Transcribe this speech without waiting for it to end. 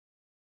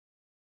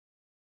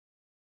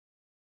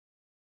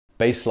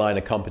bass line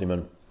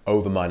accompaniment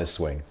over minor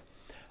swing.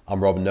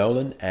 I'm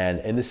Nolan, and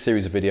in this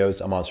series of videos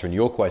I'm answering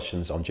your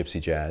questions on Gypsy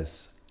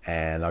Jazz.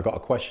 And I got a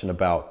question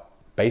about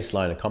bass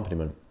line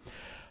accompaniment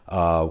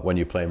when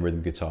you're playing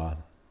rhythm guitar.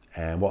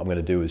 And what I'm going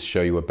to do is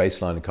show you a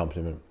bass line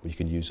accompaniment you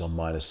can use on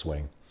minor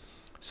swing.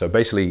 So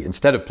basically,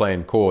 instead of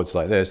playing chords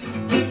like this,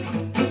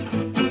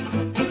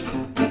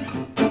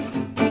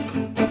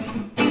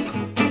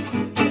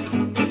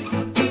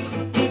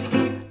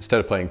 instead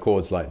of playing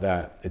chords like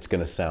that, it's going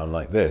to sound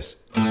like this.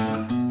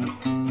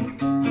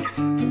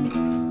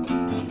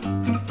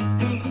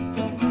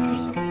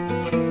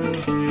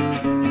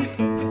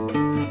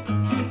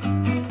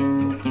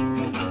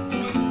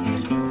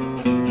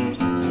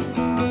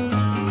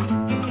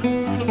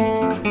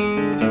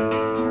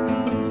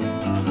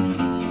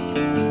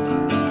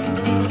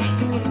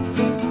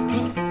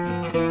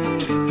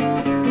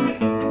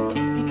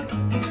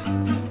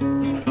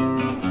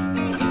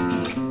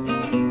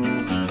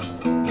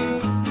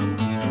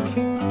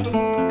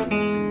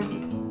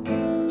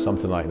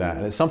 Something like that.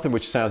 And it's something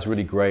which sounds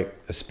really great,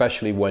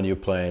 especially when you're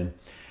playing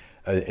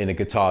in a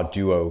guitar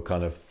duo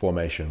kind of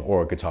formation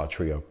or a guitar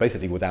trio,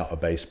 basically without a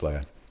bass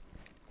player.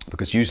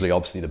 Because usually,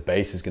 obviously, the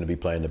bass is going to be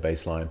playing the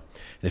bass line. And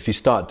if you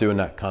start doing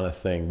that kind of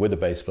thing with a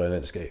bass player,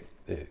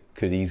 it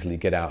could easily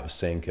get out of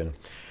sync and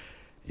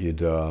you'd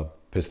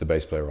piss the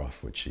bass player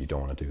off, which you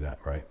don't want to do that,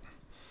 right?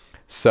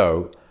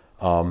 So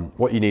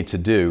what you need to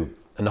do,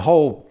 and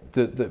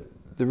the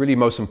really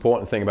most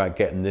important thing about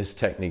getting this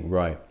technique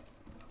right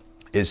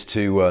is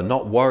to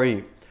not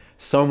worry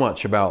so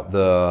much about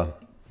the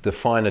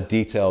finer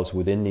details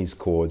within these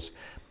chords,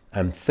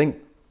 and think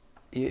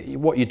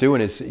what you're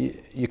doing is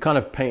you're kind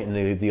of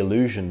painting the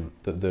illusion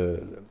that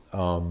the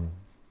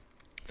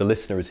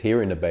listener is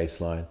hearing the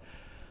bass line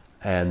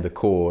and the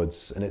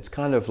chords, and it's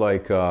kind of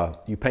like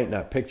you paint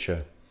that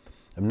picture,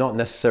 and not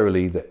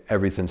necessarily that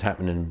everything's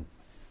happening,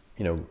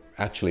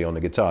 actually on the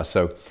guitar.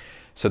 So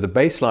the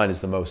bass line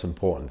is the most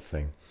important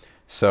thing.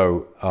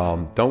 So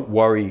don't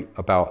worry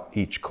about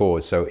each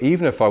chord. So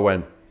even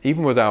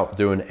without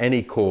doing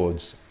any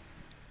chords,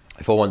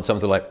 if I want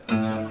something like,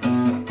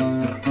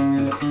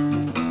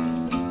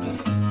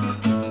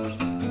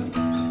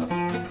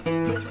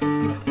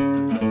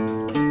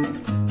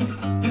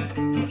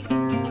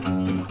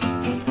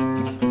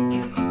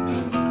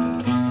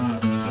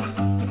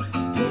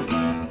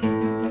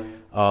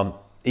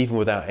 even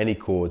without any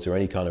chords or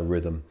any kind of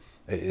rhythm,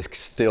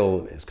 it's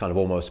kind of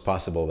almost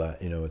possible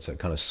that, it's a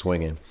kind of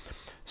swinging.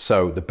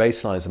 So the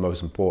bass line is the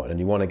most important, and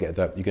you want to get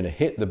that. You're going to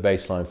hit the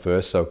bass line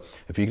first. So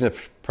if you're going to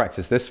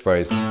practice this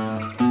phrase,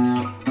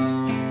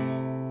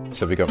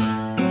 so if you go,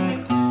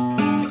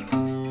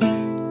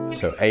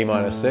 so A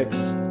minor 6,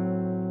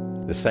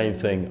 the same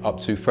thing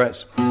up 2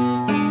 frets,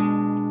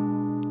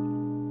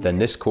 then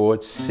this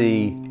chord,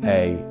 C,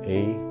 A,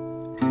 E,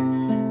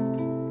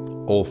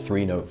 all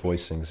 3-note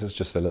voicings. This is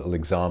just a little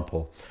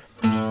example.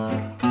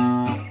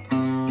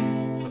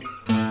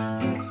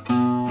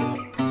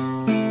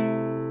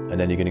 And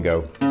then you're going to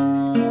go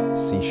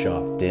C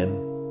sharp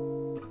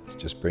dim. It's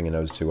just bringing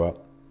those two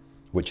up,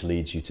 which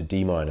leads you to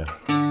D minor.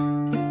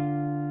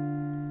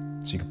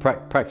 So you can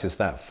practice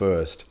that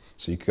first.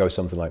 So you could go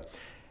something like,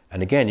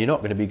 and again, you're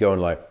not going to be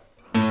going like,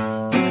 you're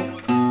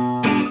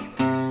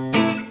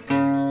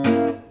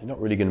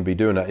not really going to be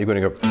doing that. You're going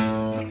to go,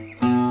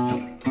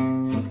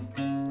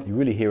 you're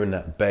really hearing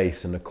that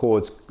bass, and the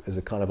chords is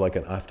a kind of like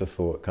an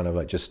afterthought, kind of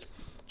like just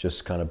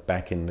kind of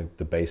backing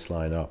the bass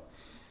line up.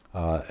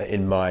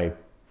 In my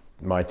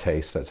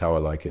taste, that's how I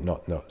like it,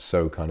 not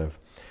so kind of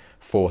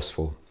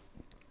forceful.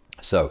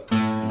 So I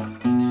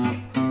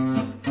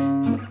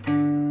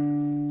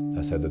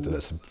said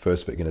that's the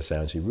first bit going to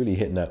sound. So you're really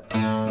hitting that.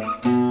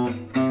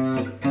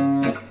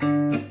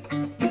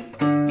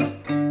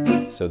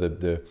 So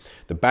the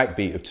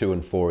backbeat of 2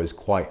 and 4 is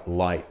quite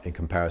light in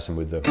comparison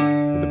with the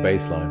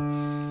bass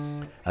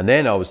line. And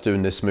then I was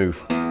doing this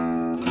move.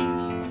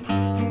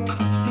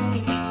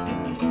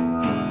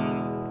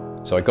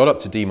 So I got up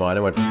to D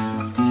minor, went,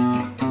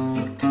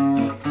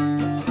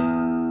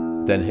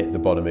 then hit the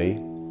bottom E.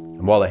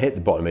 And while I hit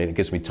the bottom E, it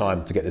gives me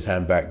time to get this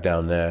hand back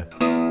down there.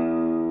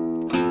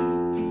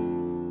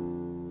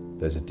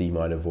 There's a D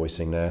minor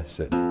voicing there.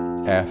 So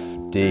F,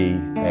 D,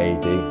 A,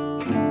 D.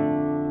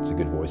 It's a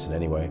good voicing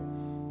anyway.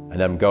 And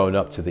then I'm going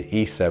up to the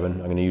E7. I'm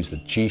going to use the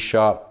G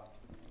sharp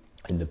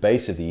in the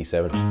bass of the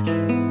E7.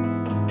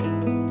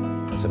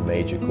 That's a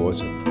major chord.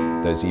 So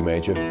there's E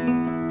major.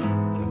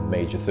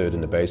 Major third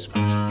in the bass.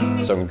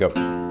 So I'm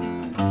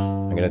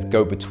going to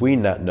go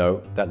between that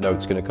note. That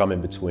note's going to come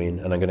in between,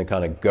 and I'm going to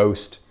kind of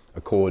ghost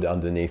a chord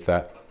underneath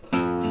that.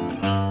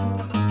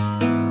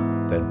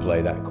 Then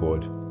play that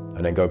chord,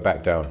 and then go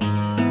back down.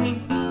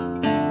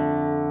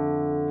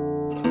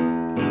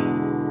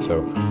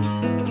 So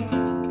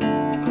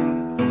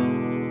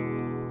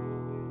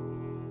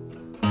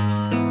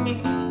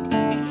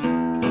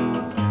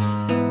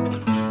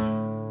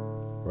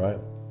right.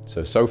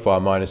 So far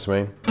minor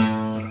swing.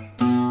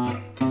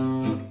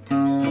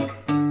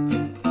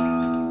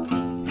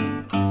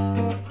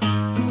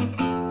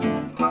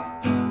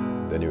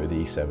 Then you're at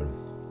the E7.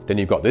 Then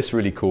you've got this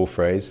really cool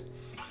phrase.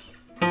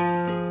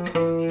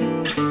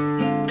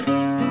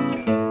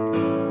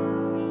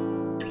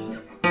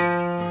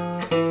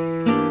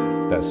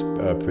 That's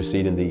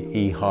preceding the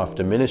E half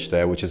diminished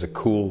there, which is a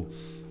cool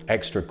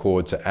extra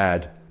chord to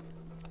add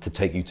to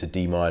take you to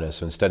D minor.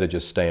 So instead of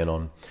just staying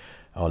on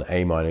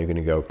A minor, you're going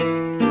to go.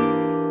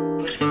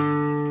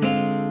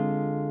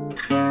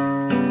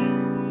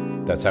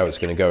 That's how it's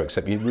going to go,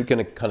 except we're going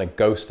to kind of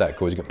ghost that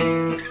chord.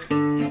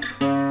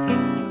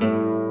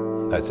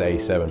 That's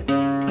A7.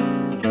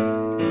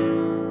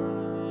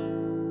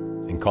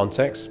 In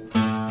context.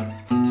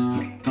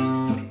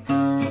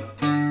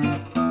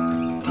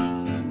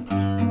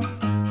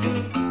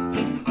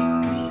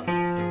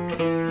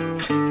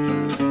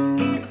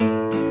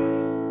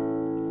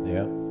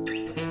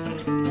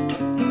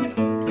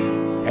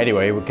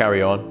 Anyway, we'll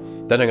carry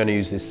on. Then I'm going to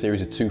use this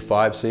series of 2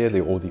 5s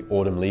here, or the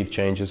autumn leaf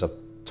changes. I've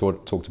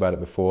talked about it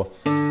before.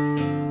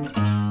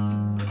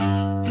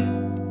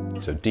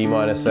 So D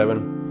minor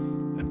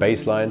 7, a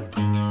bass line,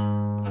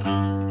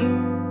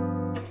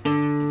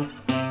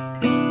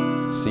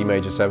 C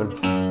major 7,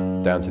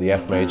 down to the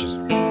F majors,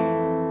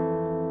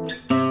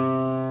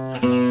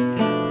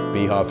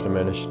 B half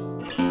diminished,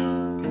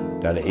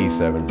 down to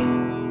E7,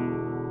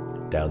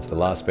 down to the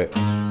last bit,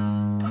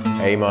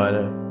 A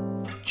minor,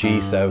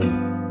 G7,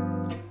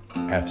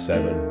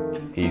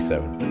 F7,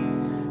 E7.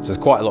 So there's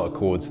quite a lot of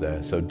chords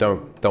there, so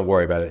don't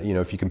worry about it. You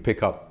know, if you can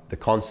pick up the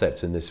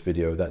concepts in this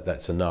video,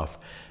 that's enough.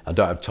 I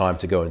don't have time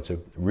to go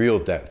into real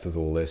depth with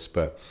all this,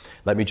 but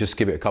let me just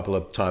give it a couple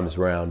of times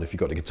around. If you've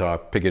got the guitar,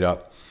 pick it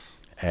up,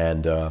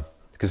 and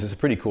because it's a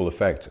pretty cool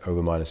effect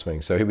over minor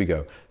swing. So here we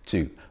go.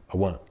 2,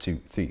 1, 2,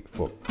 3,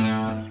 4.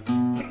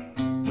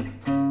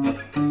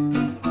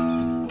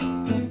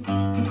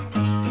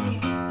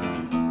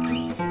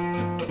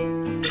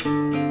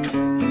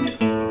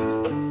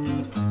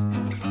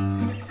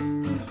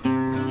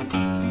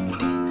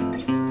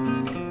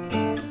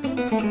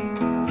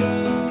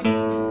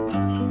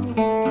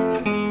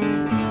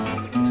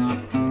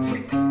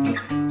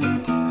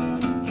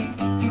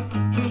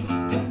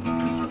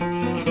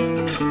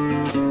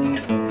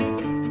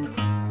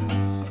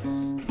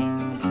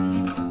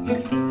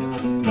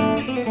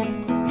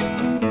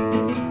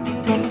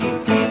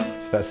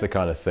 That's the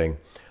kind of thing.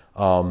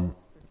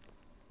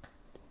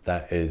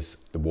 That is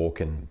the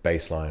walk-in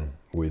bass line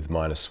with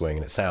minor swing,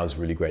 and it sounds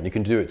really great. And you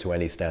can do it to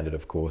any standard,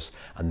 of course,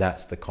 and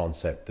that's the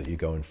concept that you're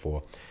going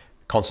for.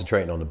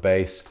 Concentrating on the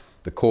bass.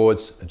 The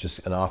chords are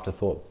just an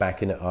afterthought,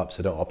 backing it up,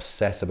 so don't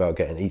obsess about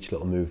getting each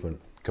little movement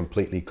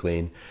completely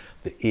clean.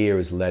 The ear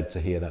is led to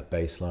hear that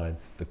bass line.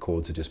 The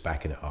chords are just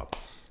backing it up.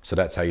 So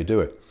that's how you do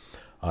it.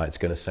 It's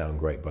going to sound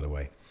great, by the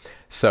way.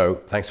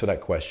 So thanks for that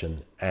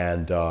question,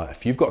 and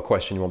if you've got a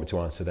question you want me to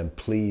answer, then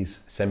please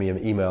send me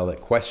an email at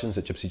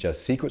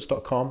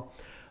questions@gypsyjazzsecrets.com.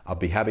 I'll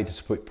be happy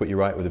to put you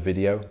right with a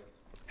video,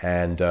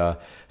 and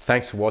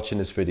thanks for watching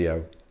this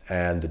video,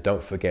 and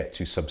don't forget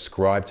to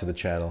subscribe to the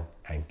channel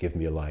and give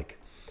me a like,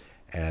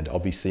 and I'll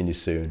be seeing you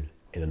soon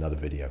in another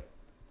video.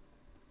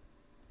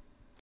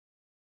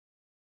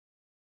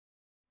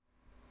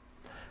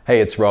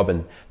 Hey, it's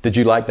Robin. Did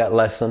you like that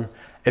lesson?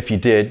 If you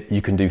did,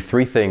 you can do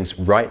 3 things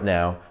right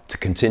now to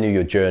continue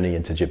your journey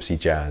into Gypsy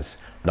Jazz.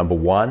 Number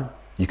 1,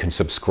 you can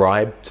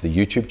subscribe to the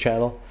YouTube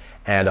channel,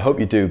 and I hope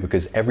you do,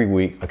 because every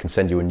week I can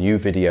send you a new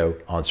video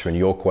answering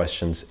your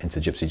questions into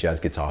Gypsy Jazz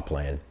guitar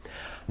playing.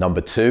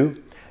 Number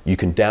 2, you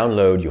can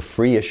download your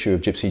free issue of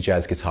Gypsy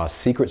Jazz Guitar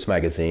Secrets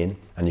magazine,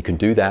 and you can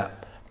do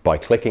that by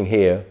clicking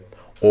here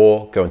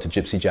or going to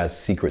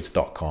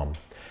gypsyjazzsecrets.com.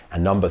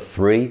 And number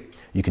 3,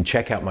 you can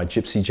check out my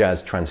Gypsy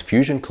Jazz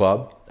Transfusion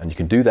Club, and you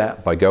can do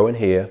that by going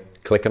here,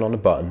 clicking on the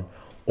button,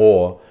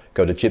 or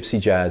go to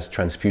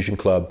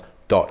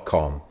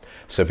gypsyjazztransfusionclub.com.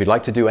 So if you'd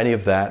like to do any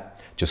of that,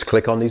 just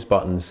click on these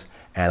buttons,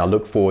 and I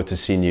look forward to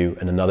seeing you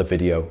in another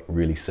video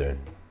really soon.